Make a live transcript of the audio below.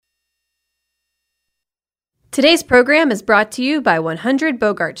Today's program is brought to you by 100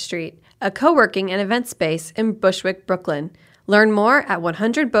 Bogart Street, a co-working and event space in Bushwick, Brooklyn. Learn more at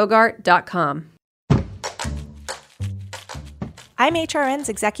 100bogart.com. I'm HRN's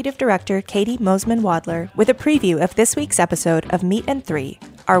Executive Director, Katie Mosman-Wadler, with a preview of this week's episode of Meat and Three,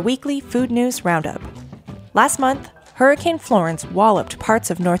 our weekly food news roundup. Last month, Hurricane Florence walloped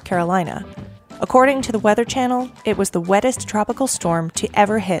parts of North Carolina. According to the Weather Channel, it was the wettest tropical storm to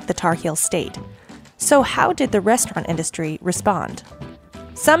ever hit the Tar Heel state. So how did the restaurant industry respond?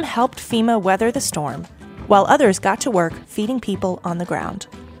 Some helped FEMA weather the storm, while others got to work feeding people on the ground.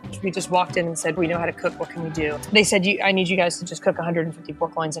 We just walked in and said, we know how to cook, what can we do? They said, I need you guys to just cook 150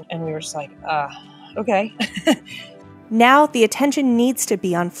 pork loins, and we were just like, okay. Now the attention needs to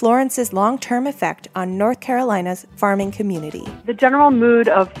be on Florence's long-term effect on North Carolina's farming community. The general mood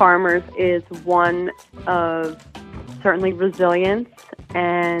of farmers is one of certainly resilience,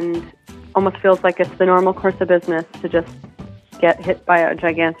 and almost feels like it's the normal course of business to just get hit by a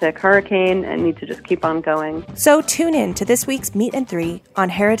gigantic hurricane and need to just keep on going. So tune in to this week's Meat and Three on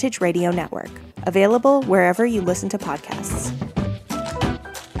Heritage Radio Network, available wherever you listen to podcasts.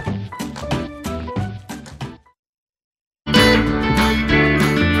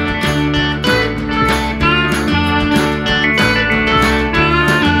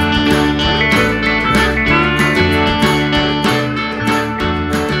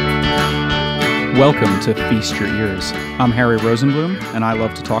 Welcome to Feast Your Ears. I'm Harry Rosenblum, and I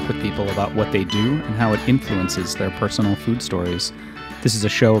love to talk with people about what they do and how it influences their personal food stories. This is a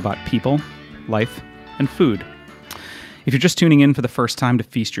show about people, life, and food. If you're just tuning in for the first time to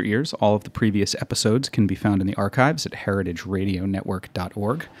Feast Your Ears, all of the previous episodes can be found in the archives at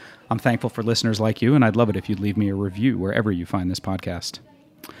heritageradionetwork.org. I'm thankful for listeners like you, and I'd love it if you'd leave me a review wherever you find this podcast.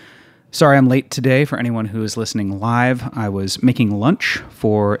 Sorry I'm late today for anyone who is listening live. I was making lunch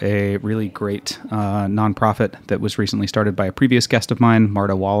for a really great nonprofit that was recently started by a previous guest of mine,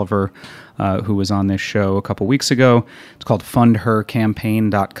 Marta Walliver, who was on this show a couple weeks ago. It's called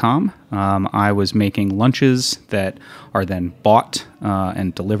fundhercampaign.com. I was making lunches that are then bought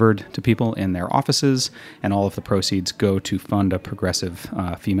and delivered to people in their offices, and all of the proceeds go to fund a progressive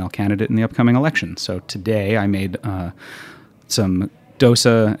female candidate in the upcoming election. So today I made some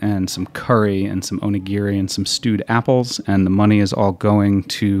dosa and some curry and some onigiri and some stewed apples, and the money is all going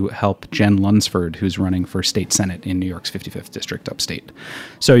to help Jen Lunsford, who's running for state senate in New York's 55th district upstate.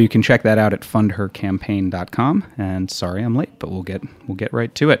 So you can check that out at fundhercampaign.com. And sorry I'm late, but we'll get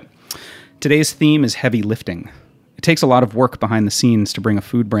right to it. Today's theme is heavy lifting. It takes a lot of work behind the scenes to bring a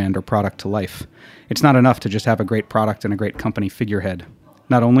food brand or product to life. It's not enough to just have a great product and a great company figurehead.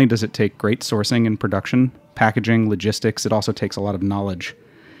 Not only does it take great sourcing and production, packaging, logistics, it also takes a lot of knowledge.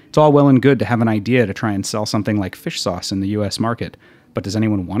 It's all well and good to have an idea to try and sell something like fish sauce in the U.S. market, but does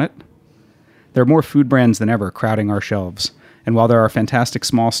anyone want it? There are more food brands than ever crowding our shelves, and while there are fantastic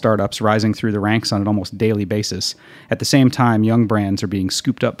small startups rising through the ranks on an almost daily basis, at the same time young brands are being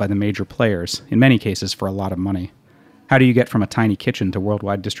scooped up by the major players, in many cases for a lot of money. How do you get from a tiny kitchen to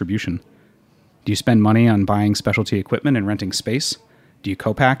worldwide distribution? Do you spend money on buying specialty equipment and renting space? Do you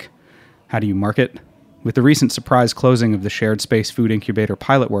co-pack? How do you market? With the recent surprise closing of the shared space food incubator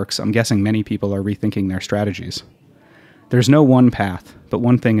Pilotworks, I'm guessing many people are rethinking their strategies. There's no one path, but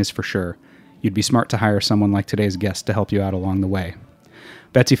one thing is for sure. You'd be smart to hire someone like today's guest to help you out along the way.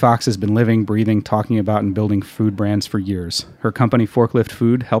 Betsy Fox has been living, breathing, talking about, and building food brands for years. Her company, Forklift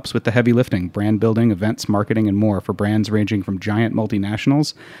Food, helps with the heavy lifting, brand building, events, marketing, and more for brands ranging from giant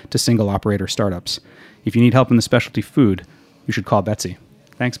multinationals to single-operator startups. If you need help in the specialty food, you should call Betsy.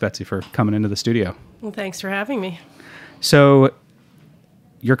 Thanks, Betsy, for coming into the studio. Well, thanks for having me. So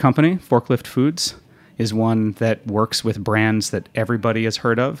your company, Forklift Foods, is one that works with brands that everybody has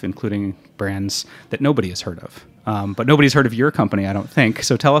heard of, including brands that nobody has heard of. But nobody's heard of your company, I don't think.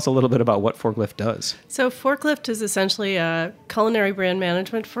 So tell us a little bit about what Forklift does. So Forklift is essentially a culinary brand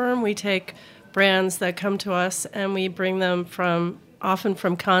management firm. We take brands that come to us and we bring them often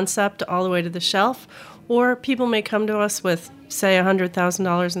from concept all the way to the shelf. Or people may come to us with, say,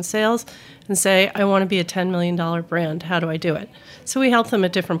 $100,000 in sales and say, I want to be a $10 million brand. How do I do it? So we help them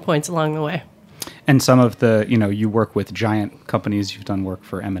at different points along the way. And some of the, you work with giant companies. You've done work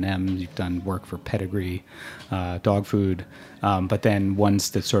for M&M's. You've done work for Pedigree, dog food. But then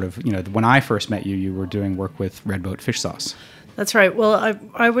ones that sort of, when I first met you, you were doing work with Redboat Fish Sauce. That's right. Well,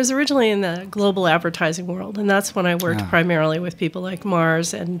 I was originally in the global advertising world, and that's when I worked primarily with people like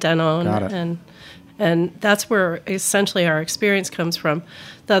Mars and Danone, and that's where essentially our experience comes from.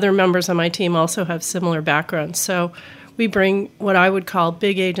 The other members on my team also have similar backgrounds, so we bring what I would call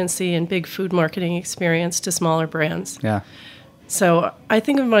big agency and big food marketing experience to smaller brands. Yeah. So I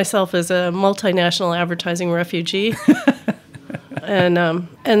think of myself as a multinational advertising refugee.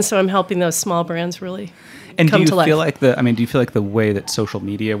 And so I'm helping those small brands really And come do to you life. feel like do you feel like the way that social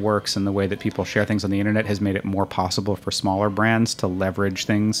media works and the way that people share things on the internet has made it more possible for smaller brands to leverage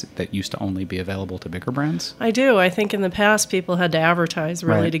things that used to only be available to bigger brands? I do. I think in the past people had to advertise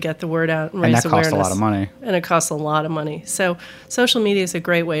really Right. to get the word out and And raise that awareness. costs a lot of money. And it costs a lot of money. So social media is a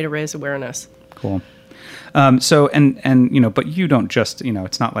great way to raise awareness. Cool. So but you don't just,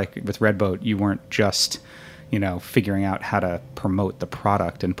 it's not like with Redboat, you weren't just, figuring out how to promote the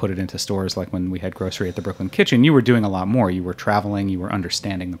product and put it into stores like when we had grocery at the Brooklyn Kitchen. You were doing a lot more. You were traveling, you were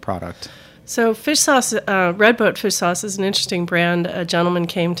understanding the product. So fish sauce, Redboat fish sauce is an interesting brand. A gentleman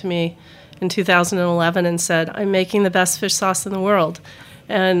came to me in 2011 and said, "I'm making the best fish sauce in the world."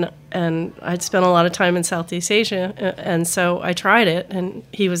 And I'd spent a lot of time in Southeast Asia, and so I tried it, and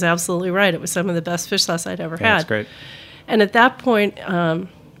he was absolutely right. It was some of the best fish sauce I'd ever had. That's great. And at that point,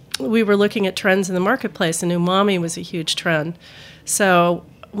 we were looking at trends in the marketplace, and umami was a huge trend. So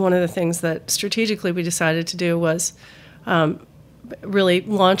one of the things that strategically we decided to do was really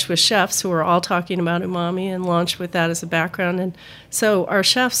launch with chefs who were all talking about umami and launch with that as a background. And so our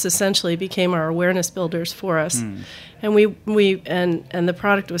chefs essentially became our awareness builders for us. And and the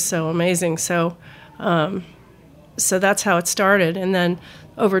product was so amazing. So that's how it started. And then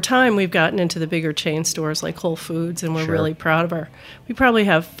over time, we've gotten into the bigger chain stores like Whole Foods, and we're Sure. really proud of we probably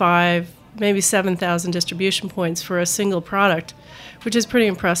have 5,000, maybe 7,000 distribution points for a single product, which is pretty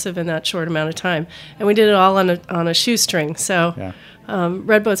impressive in that short amount of time. And we did it all on a shoestring. So Yeah.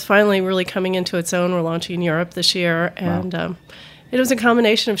 Redboat's finally really coming into its own. We're launching in Europe this year. And it was a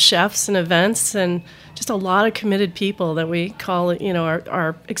combination of chefs and events and just a lot of committed people that we call,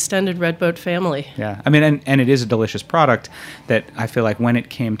 our extended Redboat family. Yeah, I mean, and it is a delicious product that I feel like when it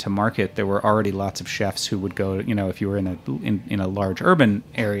came to market, there were already lots of chefs who would go, if you were in a large urban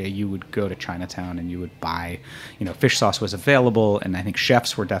area, you would go to Chinatown and you would buy, fish sauce was available, and I think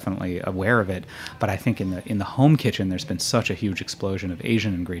chefs were definitely aware of it. But I think in the home kitchen, there's been such a huge explosion of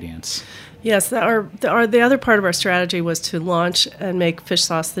Asian ingredients. Yes, the other part of our strategy was to launch and make fish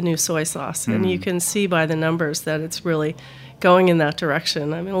sauce the new soy sauce. And you can see by the numbers that it's really going in that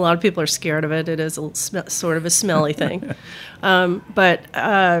direction. I mean, a lot of people are scared of it. It is sort of a smelly thing. But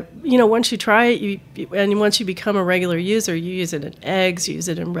once you try it, and once you become a regular user, you use it in eggs, you use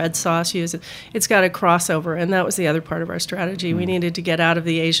it in red sauce, it's got a crossover. And that was the other part of our strategy. We needed to get out of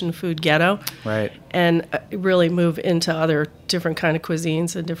the Asian food ghetto. Right. And really move into other different kind of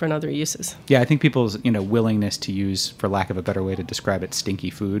cuisines and different other uses. Yeah, I think people's willingness to use, for lack of a better way to describe it, stinky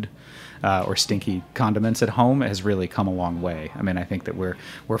food or stinky condiments at home has really come a long way. I mean, I think that we're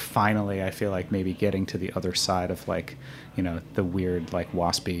finally, I feel like, maybe getting to the other side of the weird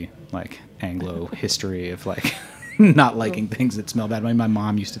waspy Anglo history of not liking things that smell bad. I mean, my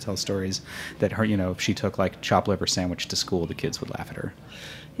mom used to tell stories that her, if she took chopped liver sandwich to school, the kids would laugh at her.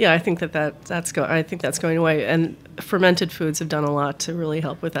 Yeah, I think that's going away, and fermented foods have done a lot to really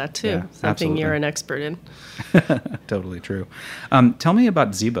help with that too. Yeah, Something absolutely. you're an expert in. Totally true. Tell me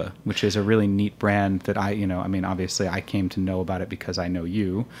about Ziba, which is a really neat brand that obviously I came to know about it because I know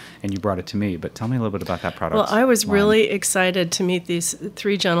you, and you brought it to me. But tell me a little bit about that product. Well, I was line. really excited to meet these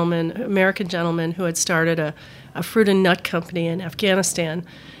 3 American gentlemen, who had started a fruit and nut company in Afghanistan.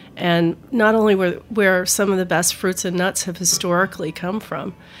 And not only where some of the best fruits and nuts have historically come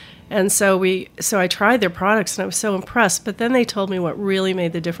from. And so I tried their products and I was so impressed. But then they told me what really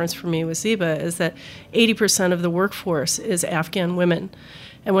made the difference for me with Ziba is that 80% of the workforce is Afghan women.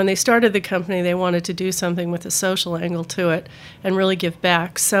 And when they started the company, they wanted to do something with a social angle to it and really give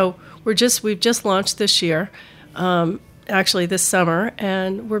back. So we've just launched this year. Actually this summer,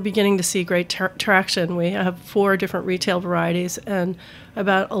 and we're beginning to see great traction. We have 4 different retail varieties and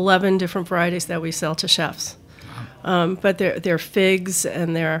about 11 different varieties that we sell to chefs. But they're figs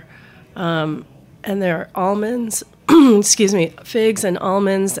and they're almonds. Excuse me, figs and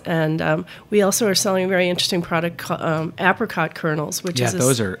almonds, and we also are selling a very interesting product called apricot kernels, which is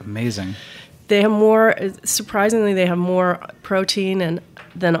those are amazing. They have surprisingly, they have more protein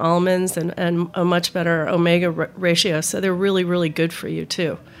than almonds and a much better omega ratio. So they're really, really good for you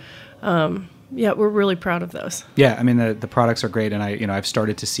too. Yeah, we're really proud of those. Yeah, I mean the products are great, and I've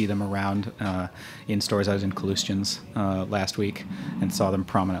started to see them around in stores. I was in Kalustjan's last week and saw them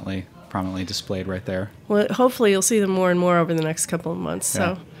prominently displayed right there. Well, hopefully you'll see them more and more over the next couple of months.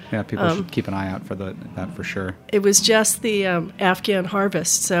 Yeah. So. Yeah, people should keep an eye out for that for sure. It was just the Afghan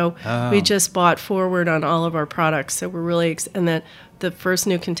harvest, so we just bought forward on all of our products. So we're really and that the first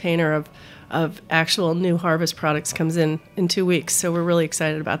new container of of actual new harvest products comes in 2 weeks. So we're really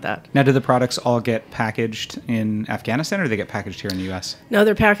excited about that. Now, do the products all get packaged in Afghanistan, or do they get packaged here in the U.S.? No,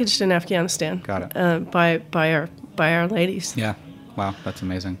 they're packaged in Afghanistan. Got it. By our ladies. Yeah. Wow, that's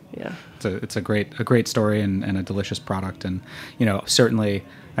amazing. Yeah. It's a great story and a delicious product. And, certainly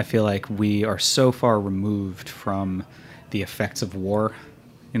I feel like we are so far removed from the effects of war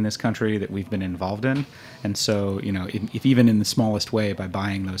in this country that we've been involved in. And so, if even in the smallest way, by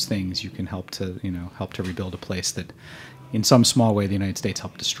buying those things, you can help to rebuild a place that in some small way the United States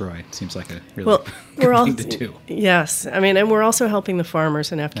helped destroy. It seems like a really good thing to do. Yes. I mean, and we're also helping the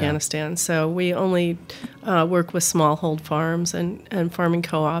farmers in Afghanistan. Yeah. So we only work with smallhold farms and farming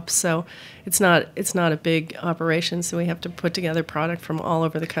co-ops. So it's not a big operation. So we have to put together product from all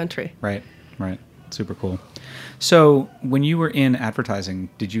over the country. Right. Super cool. So when you were in advertising,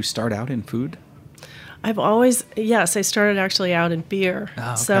 did you start out in food? I started actually out in beer. Oh,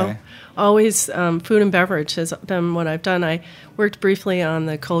 okay. So always food and beverage has been what I've done. I worked briefly on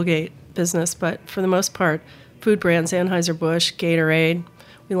the Colgate business, but for the most part, food brands, Anheuser-Busch, Gatorade.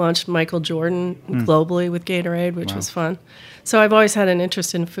 We launched Michael Jordan globally with Gatorade, which was fun. So I've always had an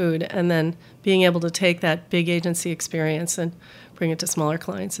interest in food, and then being able to take that big agency experience and bring it to smaller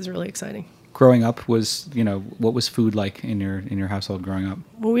clients is really exciting. Growing up what was food like in your household growing up?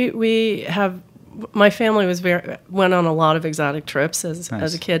 Well, my family went on a lot of exotic trips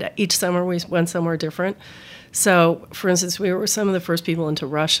as a kid. Each summer we went somewhere different. So, for instance, we were some of the first people into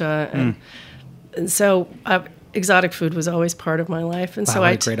Russia, and so exotic food was always part of my life. And so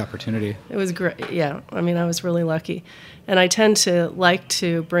what a great opportunity. It was great. Yeah, I mean, I was really lucky, and I tend to like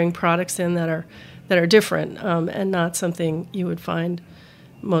to bring products in that are different and not something you would find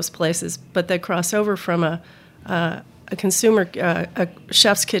most places, but that cross over from a consumer, a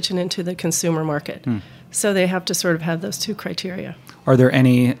chef's kitchen into the consumer market. So they have to sort of have those two criteria. Are there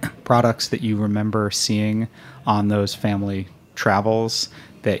any products that you remember seeing on those family travels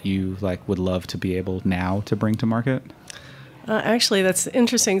that you would love to be able now to bring to market? Actually, that's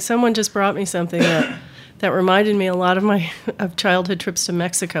interesting. Someone just brought me something that reminded me a lot of childhood trips to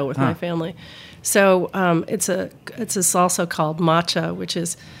Mexico with my family. So it's a salsa called macha, which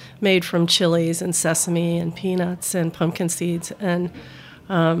is made from chilies and sesame and peanuts and pumpkin seeds. And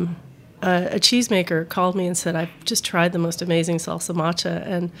a cheesemaker called me and said, "I've just tried the most amazing salsa macha,"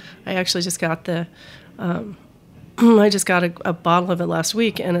 and I actually just got a bottle of it last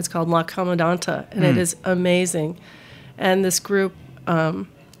week, and it's called La Comandanta, and it is amazing. And this group, the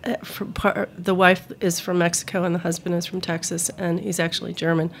wife is from Mexico and the husband is from Texas, and he's actually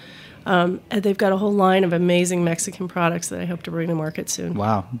German. And they've got a whole line of amazing Mexican products that I hope to bring to market soon.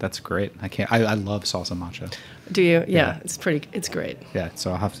 Wow, that's great. I love salsa matcha. Do you? Yeah. It's great. Yeah,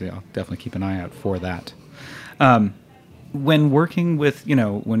 so I'll definitely keep an eye out for that. When working with,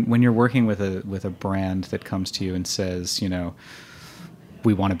 when you're working with a brand that comes to you and says,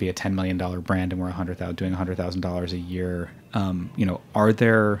 we want to be a $10 million brand and we're doing $100,000 a year, are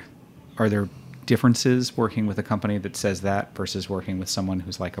there differences working with a company that says that versus working with someone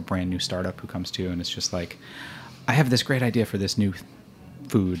who's like a brand new startup who comes to you and it's just like, I have this great idea for this new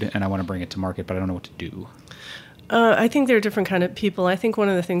food and I want to bring it to market, but I don't know what to do? I think there are different kind of people. I think one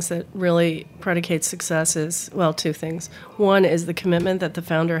of the things that really predicates success is, two things. One is the commitment that the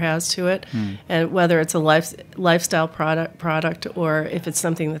founder has to it, and whether it's a lifestyle product or if it's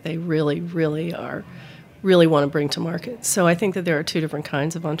something that they really want to bring to market. So I think that there are two different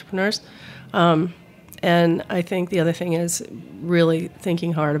kinds of entrepreneurs. And I think the other thing is really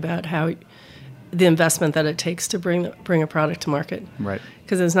thinking hard about how the investment that it takes to bring a product to market. Right.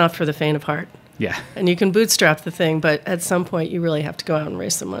 Because it's not for the faint of heart. Yeah. And you can bootstrap the thing, but at some point you really have to go out and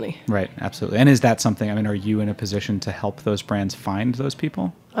raise some money. Right, absolutely. And is that something, are you in a position to help those brands find those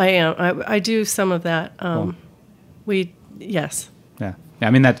people? I am. I do some of that. Cool. Yes. Yeah.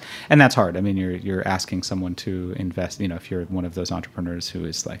 That's hard. You're asking someone to invest, if you're one of those entrepreneurs who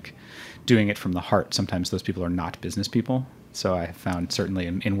is like doing it from the heart, sometimes those people are not business people. So I have found certainly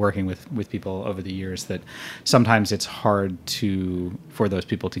in working with people over the years that sometimes it's hard for those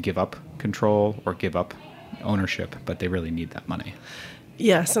people to give up control or give up ownership, but they really need that money.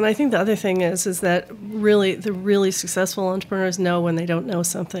 Yes, and I think the other thing is that really the really successful entrepreneurs know when they don't know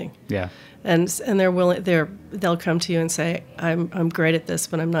something. Yeah. And they'll come to you and say, I'm great at this,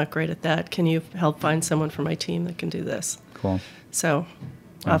 but I'm not great at that. Can you help find someone for my team that can do this? Cool. So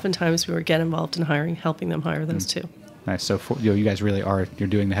oftentimes we get involved in helping them hire those too. Nice. So you guys really you're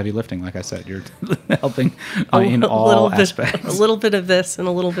doing the heavy lifting, like I said. You're helping in all aspects. A little bit of this and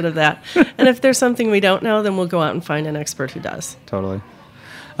a little bit of that. And if there's something we don't know, then we'll go out and find an expert who does. Totally.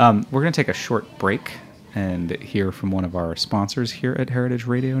 We're going to take a short break. and hear from one of our sponsors here at Heritage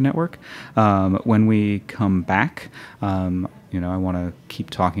Radio Network. When we come back, I want to keep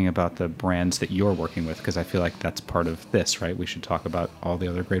talking about the brands that you're working with, because I feel like that's part of this, right? We should talk about all the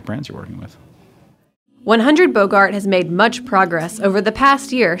other great brands you're working with. 100 Bogart has made much progress over the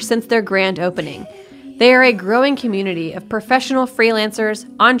past year since their grand opening. They are a growing community of professional freelancers,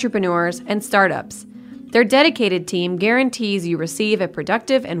 entrepreneurs, and startups. Their dedicated team guarantees you receive a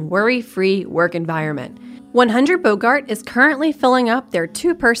productive and worry-free work environment. 100 Bogart is currently filling up their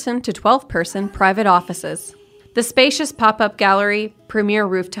 2-person to 12-person private offices. The spacious pop-up gallery, premier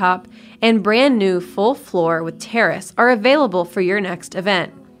rooftop, and brand new full floor with terrace are available for your next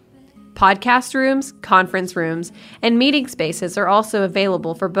event. Podcast rooms, conference rooms, and meeting spaces are also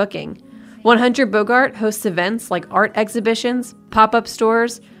available for booking. 100 Bogart hosts events like art exhibitions, pop-up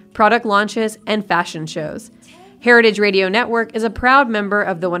stores, product launches, and fashion shows. Heritage Radio Network is a proud member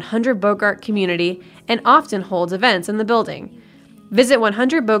of the 100 Bogart community and often holds events in the building. Visit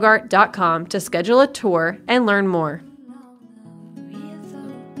 100bogart.com to schedule a tour and learn more.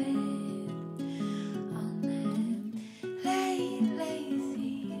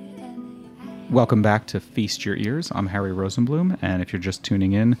 Welcome back to Feast Your Ears. I'm Harry Rosenblum, and if you're just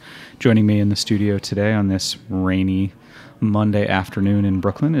tuning in, joining me in the studio today on this rainy Monday afternoon in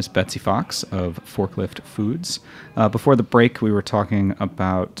Brooklyn is Betsy Fox of Forklift Foods. Before the break, we were talking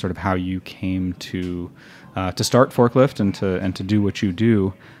about sort of how you came to start Forklift and to do what you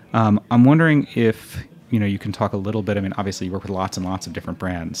do. I'm wondering if you can talk a little bit. I mean, obviously you work with lots and lots of different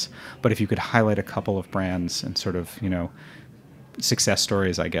brands, but if you could highlight a couple of brands and sort of success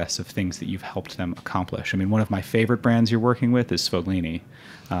stories, I guess, of things that you've helped them accomplish. I mean, one of my favorite brands you're working with is Sfoglini.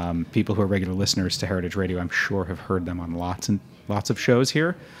 People who are regular listeners to Heritage Radio, I'm sure, have heard them on lots and lots of shows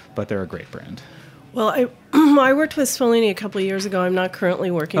here, but they're a great brand. Well, I worked with Sfoglini a couple of years ago. I'm not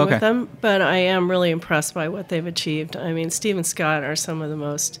currently working with them, but I am really impressed by what they've achieved. I mean, Steve and Scott are some of the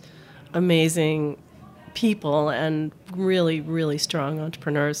most amazing people and really, really strong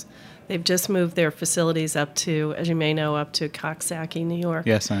entrepreneurs. They've just moved their facilities up to, as you may know, up to Coxsackie, New York.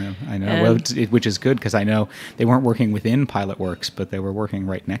 Yes, I know. Well, which is good, because I know they weren't working within Pilotworks, but they were working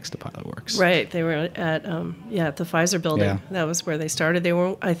right next to Pilotworks. Right. They were at the Pfizer building. Yeah. That was where they started. They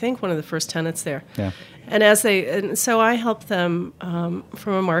were, I think, one of the first tenants there. Yeah. And so I helped them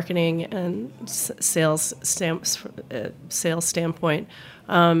from a marketing and sales standpoint,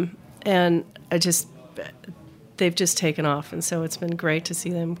 and they've just taken off, and so it's been great to see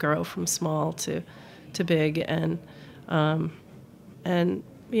them grow from small to big, and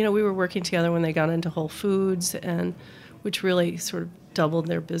we were working together when they got into Whole Foods, and which really sort of doubled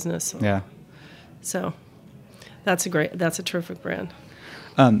their business. Yeah. So that's a terrific brand.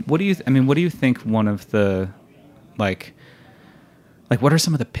 What do you think one of the like what are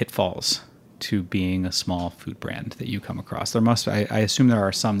some of the pitfalls to being a small food brand that you come across? I assume there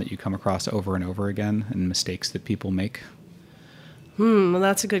are some that you come across over and over again, and mistakes that people make. Well,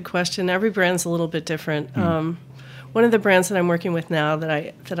 that's a good question. Every brand's a little bit different. One of the brands that I'm working with now that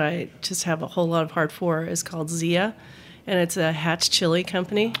I just have a whole lot of heart for is called Zia, and it's a Hatch chili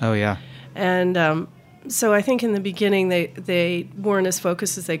company. Oh yeah. And so I think in the beginning they weren't as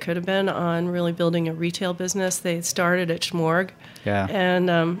focused as they could have been on really building a retail business. They started at Schmorg,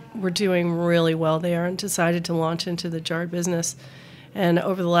 and were doing really well there, and decided to launch into the jarred business. And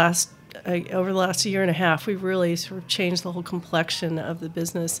over the last year and a half, we've really sort of changed the whole complexion of the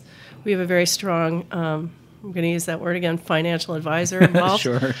business. We have a very strong, I'm going to use that word again, financial advisor involved.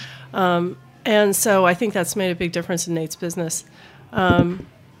 Sure. And so I think that's made a big difference in Nate's business.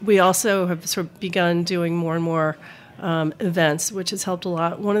 We also have sort of begun doing more and more events, which has helped a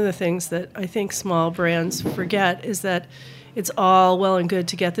lot. One of the things that I think small brands forget is that it's all well and good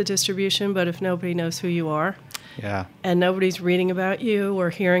to get the distribution, but if nobody knows who you are, and nobody's reading about you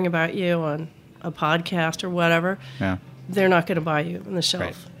or hearing about you on a podcast or whatever, they're not going to buy you on the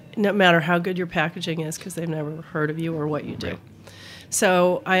shelf, no matter how good your packaging is, because they've never heard of you or what you do. Right.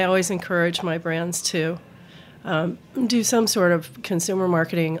 So I always encourage my brands to do some sort of consumer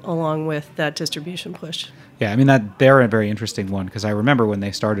marketing along with that distribution push. Yeah, I mean, they're a very interesting one, because I remember when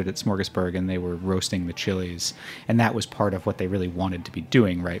they started at Smorgasburg and they were roasting the chilies, and that was part of what they really wanted to be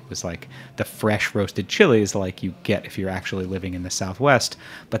doing, right? Was like the fresh roasted chilies like you get if you're actually living in the Southwest,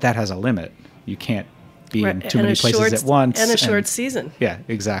 but that has a limit. You can't be in too many places at once. And a short season. Yeah,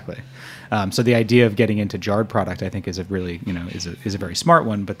 exactly. So the idea of getting into jarred product, I think, is a really, is a very smart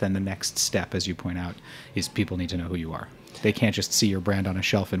one. But then the next step, as you point out, is people need to know who you are. They can't just see your brand on a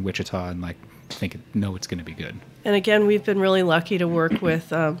shelf in Wichita and know it's going to be good. And again, we've been really lucky to work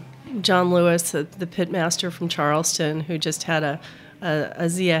with John Lewis, the pit master from Charleston, who just had a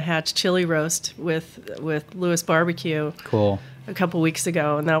Zia Hatch chili roast with Lewis Barbecue. Cool. A couple weeks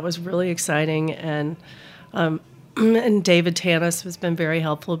ago, and that was really exciting. And and David Tanis has been very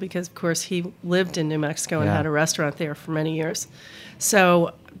helpful because, of course, he lived in New Mexico and had a restaurant there for many years.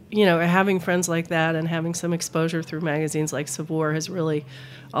 So, having friends like that and having some exposure through magazines like Saveur has really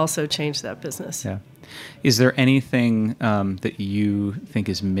also changed that business. Yeah. Is there anything that you think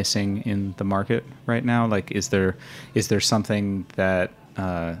is missing in the market right now? Like, is there something that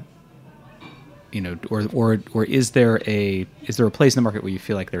or is there a place in the market where you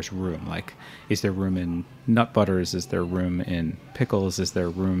feel like there's room? Like, is there room in nut butters? Is there room in pickles? Is there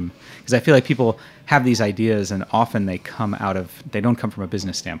room? Because I feel like people have these ideas, and often they don't come from a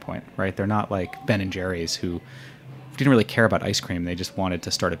business standpoint, right? They're not like Ben and Jerry's, who didn't really care about ice cream. They just wanted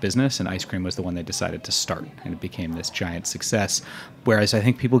to start a business, and ice cream was the one they decided to start, and it became this giant success. Whereas I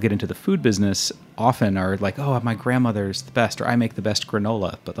think people get into the food business often are like, oh, my grandmother's the best, or I make the best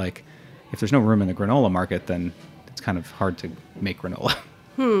granola. But like, if there's no room in the granola market, then it's kind of hard to make granola.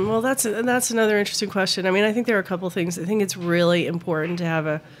 Well, that's another interesting question. I mean, I think there are a couple of things. I think it's really important to have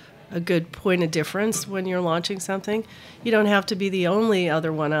a good point of difference when you're launching something. You don't have to be the only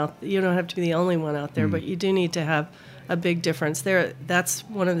one out there, but you do need to have a big difference there. That's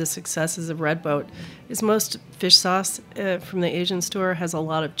one of the successes of Red Boat, is most fish sauce from the Asian store has a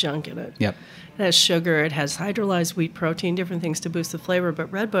lot of junk in it. Yep. It has sugar, it has hydrolyzed wheat protein, different things to boost the flavor,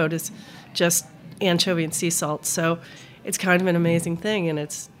 but Red Boat is just anchovy and sea salt. So it's kind of an amazing thing, and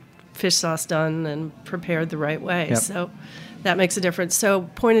it's fish sauce done and prepared the right way. Yep. So that makes a difference. So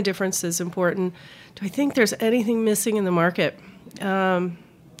point of difference is important. Do I think there's anything missing in the market? There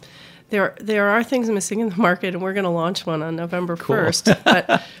are things missing in the market, and we're going to launch one on November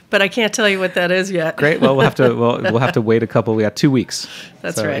 1st. But I can't tell you what that is yet. Great. Well, we'll have to wait We got 2 weeks.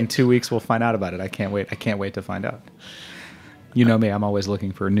 That's right. In 2 weeks, we'll find out about it. I can't wait to find out. You know me, I'm always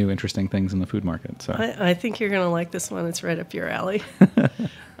looking for new, interesting things in the food market. So I think you're going to like this one. It's right up your alley.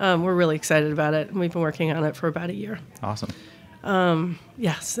 We're really excited about it, and we've been working on it for about a year. Awesome.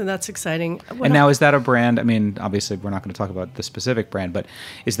 So that's exciting. Now, is that a brand? I mean, obviously, we're not going to talk about the specific brand, but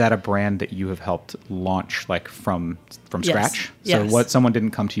is that a brand that you have helped launch, like from scratch? Yes. So someone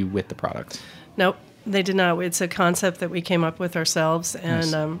didn't come to you with the product? Nope, they did not. It's a concept that we came up with ourselves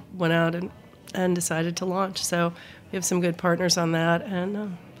and went out and decided to launch. So we have some good partners on that,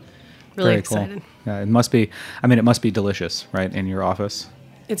 and really Very excited. Cool. It must be. I mean, it must be delicious, right, in your office.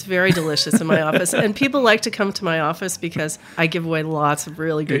 It's very delicious in my office, and people like to come to my office because I give away lots of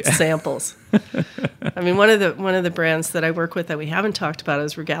really good samples. I mean, one of the brands that I work with that we haven't talked about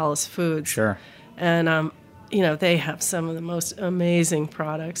is Regalis Foods. Sure. And they have some of the most amazing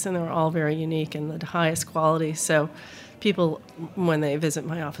products, and they're all very unique and the highest quality. So people, when they visit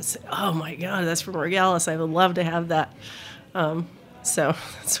my office, say, "Oh my God, that's from Regalis. I would love to have that." So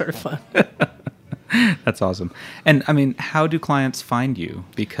that's sort of fun. That's awesome. And I mean, how do clients find you?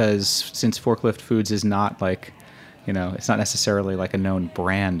 Because since Forklift Foods is not like, it's not necessarily like a known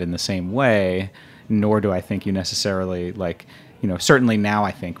brand in the same way, nor do I think you necessarily like, certainly now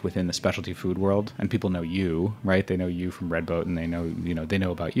I think within the specialty food world, and people know you, right? They know you from Red Boat, and they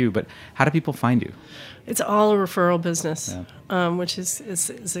know about you. But how do people find you? It's all a referral business, which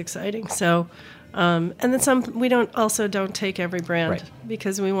is exciting. So. And then we don't take every brand,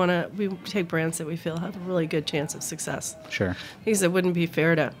 because we take brands that we feel have a really good chance of success. Sure. Because it wouldn't be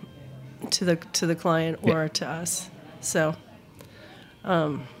fair to the client or to us. So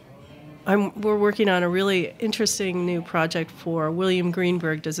we're working on a really interesting new project for William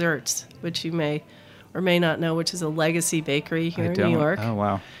Greenberg Desserts, which you may or may not know, which is a legacy bakery here in New York. Oh,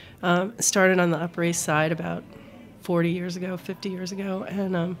 wow. Started on the Upper East Side about 50 years ago,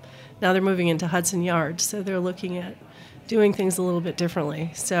 and now they're moving into Hudson Yards, so they're looking at doing things a little bit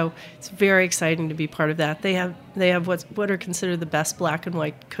differently. So it's very exciting to be part of that. They have what are considered the best black and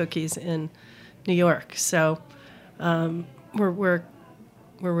white cookies in New York. So we're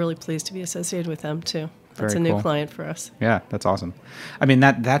really pleased to be associated with them too. That's a new client for us. Yeah, that's awesome. I mean,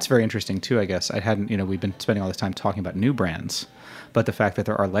 that's very interesting too, I guess. We've been spending all this time talking about new brands, but the fact that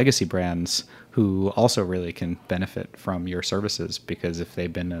there are legacy brands who also really can benefit from your services, because if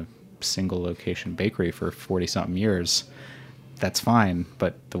they've been a single location bakery for 40-something years, that's fine,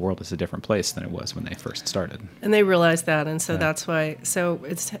 but the world is a different place than it was when they first started. And they realize that, and so that's why. So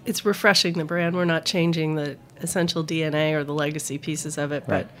it's refreshing the brand. We're not changing the essential DNA or the legacy pieces of it,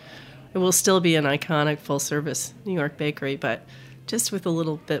 but it will still be an iconic full-service New York bakery, but just with a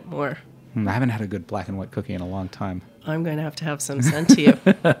little bit more. I haven't had a good black and white cookie in a long time. I'm going to have some sent to you.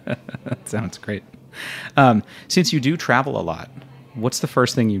 That sounds great. Since you do travel a lot, what's the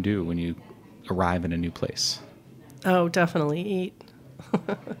first thing you do when you arrive in a new place? Oh, definitely eat.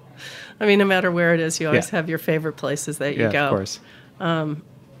 I mean, no matter where it is, you always have your favorite places that you go. Of course.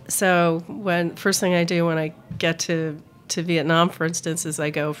 So first thing I do when I get to Vietnam, for instance, is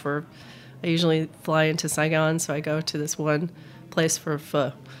I usually fly into Saigon, so I go to this one place for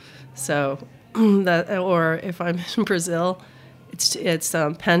pho. So or if I'm in Brazil, it's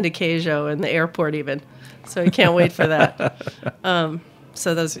pan de queijo in the airport even. So I can't wait for that.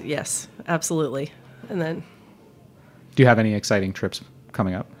 So those, yes, absolutely. And then, do you have any exciting trips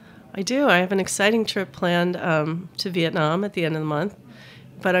coming up? I do. I have an exciting trip planned to Vietnam at the end of the month,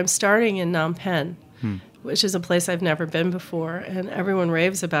 but I'm starting in Phnom Penh, which is a place I've never been before, and everyone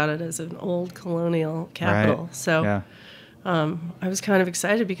raves about it as an old colonial capital. Right. So I was kind of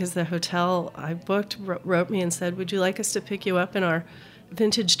excited because the hotel I booked wrote me and said, "Would you like us to pick you up in our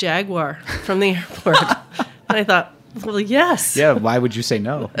vintage Jaguar from the airport?" And I thought, well, yes. Yeah, why would you say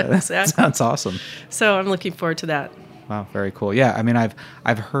no? Exactly. That sounds awesome. So I'm looking forward to that. Wow, very cool. Yeah, I mean,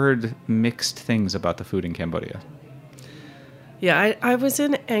 I've heard mixed things about the food in Cambodia. Yeah, I was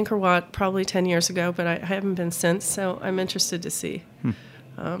in Angkor Wat probably 10 years ago, but I haven't been since, so I'm interested to see.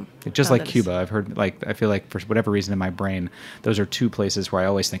 Just like Cuba, I've heard, I feel like for whatever reason in my brain, those are two places where I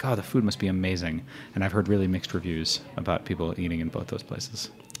always think, oh, the food must be amazing. And I've heard really mixed reviews about people eating in both those places.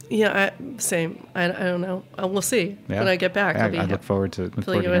 Yeah, same. I don't know. We'll see when I get back. I look forward to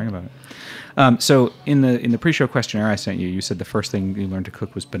hearing about it. So in the pre-show questionnaire I sent you, you said the first thing you learned to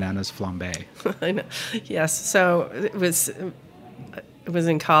cook was bananas flambé. I know. Yes. So it was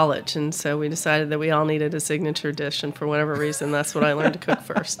in college, and so we decided that we all needed a signature dish, and for whatever reason, that's what I learned to cook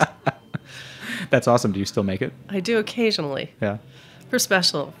first. That's awesome. Do you still make it? I do occasionally. Yeah. For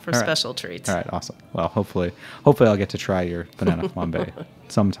special treats. All right, awesome. Well, hopefully I'll get to try your banana flambé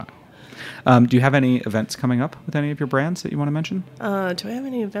sometime. Do you have any events coming up with any of your brands that you want to mention? Do I have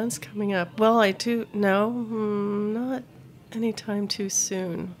any events coming up? Well, I do. No, not anytime too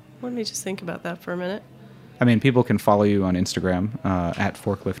soon. Let me just think about that for a minute. I mean, people can follow you on Instagram at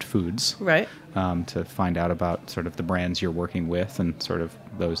Forklift Foods, right? To find out about sort of the brands you're working with and sort of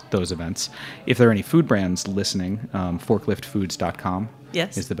those events. If there are any food brands listening, forkliftfoods.com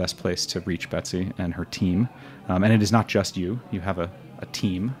is the best place to reach Betsy and her team. And it is not just you; you have a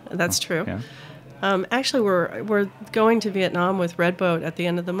team. That's true. Yeah. Actually, we're going to Vietnam with Redboat at the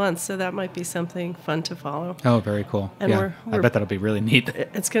end of the month, so that might be something fun to follow. Oh, very cool. And I bet that'll be really neat.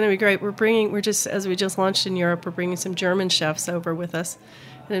 It's going to be great. As we just launched in Europe, we're bringing some German chefs over with us.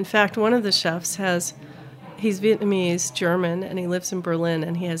 And in fact, one of the chefs he's Vietnamese, German, and he lives in Berlin,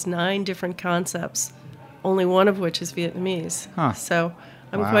 and he has 9 different concepts, only one of which is Vietnamese. Huh. So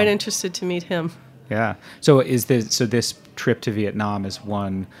I'm quite interested to meet him. Yeah. So this trip to Vietnam is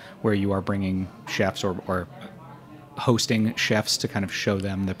one where you are bringing chefs or hosting chefs to kind of show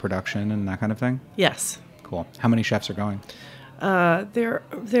them the production and that kind of thing? Yes. Cool. How many chefs are going? There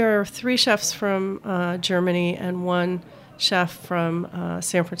are 3 chefs from Germany and 1 chef from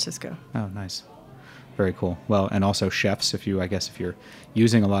San Francisco. Oh, nice. Very cool. Well, and also chefs, if you're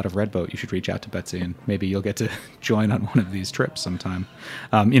using a lot of Redboat, you should reach out to Betsy and maybe you'll get to join on one of these trips sometime.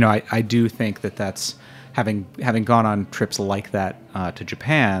 I do think that's having gone on trips like that to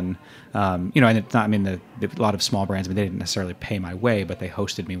Japan, and it's not, a lot of small brands, they didn't necessarily pay my way, but they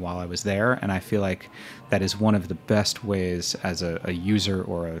hosted me while I was there. And I feel like that is one of the best ways as a user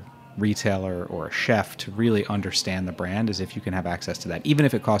or a retailer or a chef to really understand the brand is if you can have access to that. Even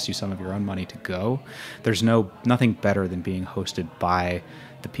if it costs you some of your own money to go, there's nothing better than being hosted by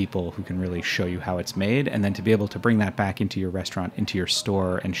the people who can really show you how it's made, and then to be able to bring that back into your restaurant, into your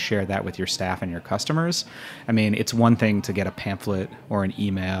store, and share that with your staff and your customers. It's one thing to get a pamphlet or an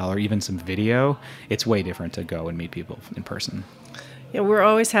email or even some video. It's way different to go and meet people in person. Yeah, we're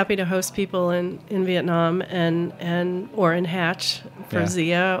always happy to host people in Vietnam or in Hatch for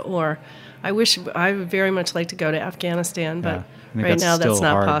Zia, or I would very much like to go to Afghanistan, but right now that's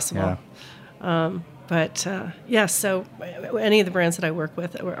not possible. Yeah. So any of the brands that I work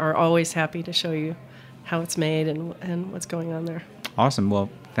with are always happy to show you how it's made and what's going on there. Awesome. Well,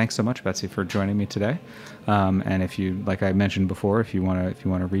 thanks so much, Betsy, for joining me today. And if you, like I mentioned before, if you want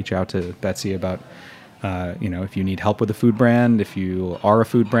to reach out to Betsy about if you need help with a food brand, if you are a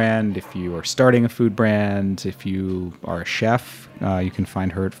food brand, if you are starting a food brand, if you are a chef, you can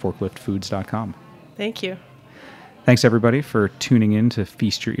find her at forkliftfoods.com. Thank you. Thanks, everybody, for tuning in to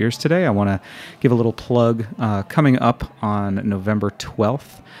Feast Your Ears today. I want to give a little plug. Coming up on November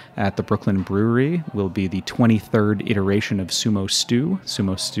 12th at the Brooklyn Brewery will be the 23rd iteration of Sumo Stew.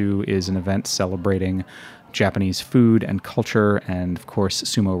 Sumo Stew is an event celebrating Japanese food and culture, and of course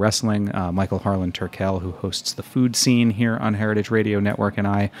sumo wrestling. Michael Harlan Turkel, who hosts the Food Scene here on Heritage Radio Network, and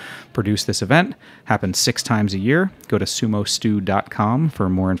I produce this event. Happens 6 times a year. Go to sumostew.com for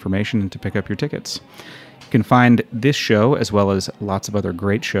more information and to pick up your tickets. You can find this show, as well as lots of other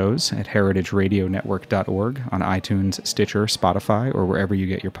great shows, at heritageradionetwork.org on iTunes, Stitcher, Spotify, or wherever you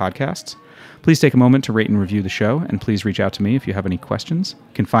get your podcasts. Please take a moment to rate and review the show, and please reach out to me if you have any questions.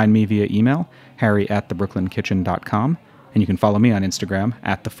 You can find me via email, harry@thebrooklynkitchen.com, and you can follow me on Instagram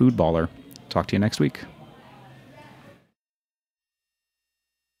 @thefoodballer. Talk to you next week.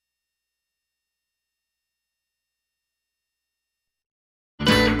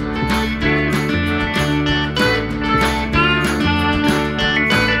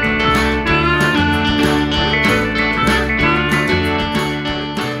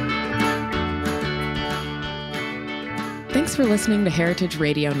 Thanks for listening to Heritage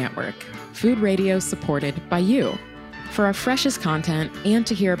Radio Network, food radio supported by you. For our freshest content and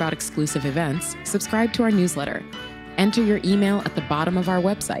to hear about exclusive events, subscribe to our newsletter. Enter your email at the bottom of our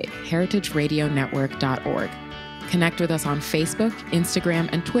website, heritageradionetwork.org. Connect with us on Facebook, Instagram,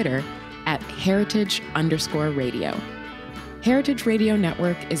 and Twitter at heritage_radio. Heritage Radio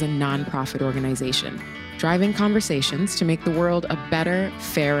Network is a nonprofit organization, driving conversations to make the world a better,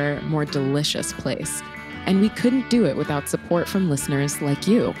 fairer, more delicious place. And we couldn't do it without support from listeners like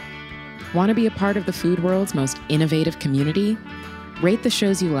you. Want to be a part of the food world's most innovative community? Rate the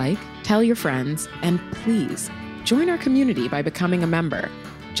shows you like, tell your friends, and please join our community by becoming a member.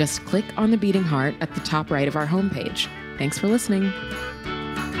 Just click on the beating heart at the top right of our homepage. Thanks for listening.